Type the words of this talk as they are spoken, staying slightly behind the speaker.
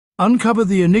Uncover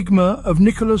the enigma of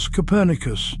Nicolaus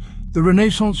Copernicus, the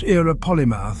Renaissance-era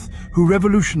polymath who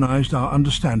revolutionized our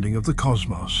understanding of the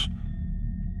cosmos.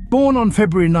 Born on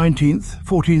February 19,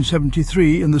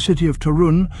 1473, in the city of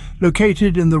Torun,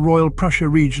 located in the Royal Prussia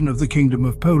region of the Kingdom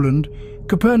of Poland,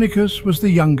 Copernicus was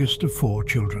the youngest of 4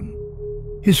 children.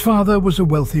 His father was a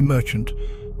wealthy merchant,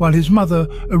 while his mother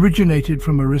originated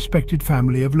from a respected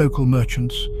family of local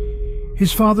merchants.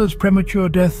 His father's premature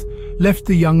death left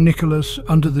the young Nicholas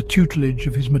under the tutelage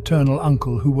of his maternal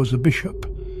uncle, who was a bishop.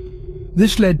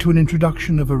 This led to an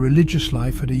introduction of a religious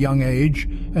life at a young age,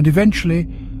 and eventually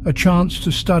a chance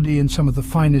to study in some of the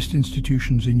finest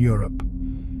institutions in Europe.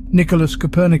 Nicolaus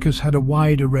Copernicus had a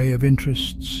wide array of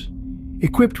interests.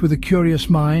 Equipped with a curious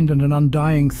mind and an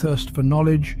undying thirst for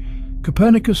knowledge,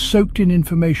 Copernicus soaked in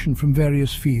information from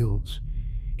various fields.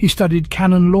 He studied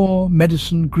canon law,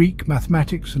 medicine, Greek,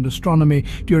 mathematics, and astronomy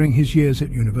during his years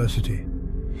at university.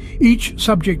 Each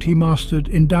subject he mastered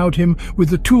endowed him with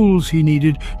the tools he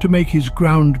needed to make his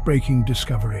groundbreaking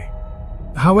discovery.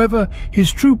 However,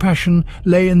 his true passion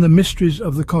lay in the mysteries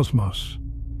of the cosmos.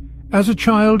 As a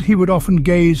child, he would often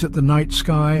gaze at the night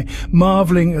sky,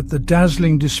 marveling at the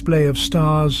dazzling display of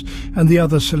stars and the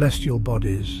other celestial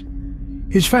bodies.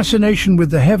 His fascination with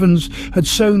the heavens had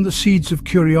sown the seeds of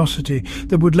curiosity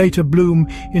that would later bloom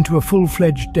into a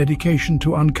full-fledged dedication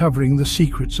to uncovering the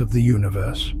secrets of the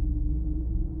universe.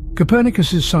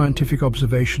 Copernicus's scientific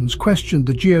observations questioned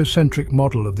the geocentric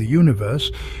model of the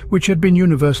universe, which had been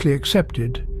universally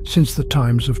accepted since the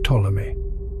times of Ptolemy.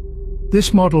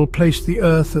 This model placed the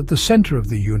Earth at the center of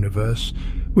the universe,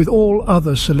 with all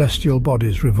other celestial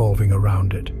bodies revolving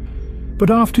around it. But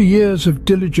after years of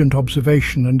diligent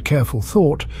observation and careful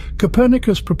thought,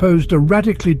 Copernicus proposed a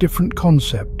radically different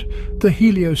concept, the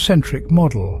heliocentric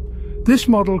model. This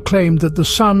model claimed that the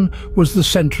Sun was the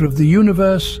center of the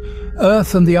universe,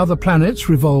 Earth and the other planets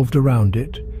revolved around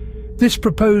it. This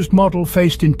proposed model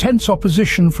faced intense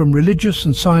opposition from religious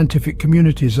and scientific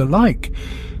communities alike.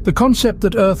 The concept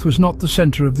that Earth was not the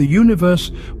center of the universe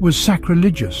was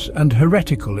sacrilegious and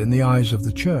heretical in the eyes of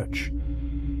the Church.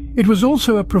 It was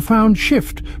also a profound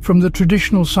shift from the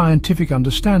traditional scientific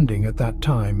understanding at that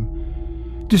time.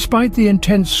 Despite the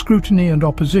intense scrutiny and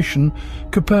opposition,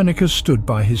 Copernicus stood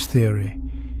by his theory.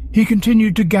 He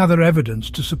continued to gather evidence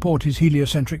to support his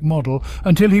heliocentric model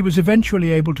until he was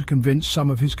eventually able to convince some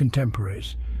of his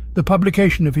contemporaries. The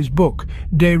publication of his book,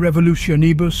 De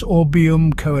Revolutionibus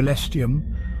Orbium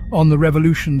Coelestium, on the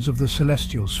revolutions of the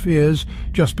celestial spheres,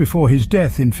 just before his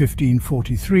death in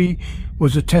 1543,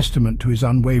 was a testament to his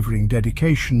unwavering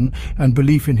dedication and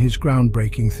belief in his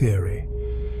groundbreaking theory.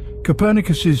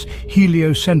 Copernicus's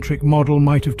heliocentric model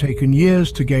might have taken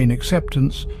years to gain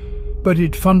acceptance, but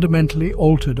it fundamentally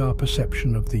altered our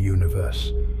perception of the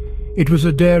universe. It was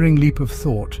a daring leap of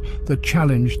thought that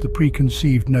challenged the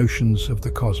preconceived notions of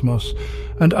the cosmos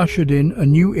and ushered in a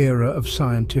new era of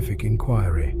scientific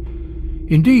inquiry.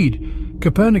 Indeed,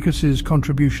 Copernicus's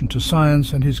contribution to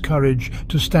science and his courage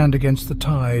to stand against the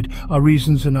tide are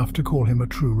reasons enough to call him a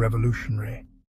true revolutionary.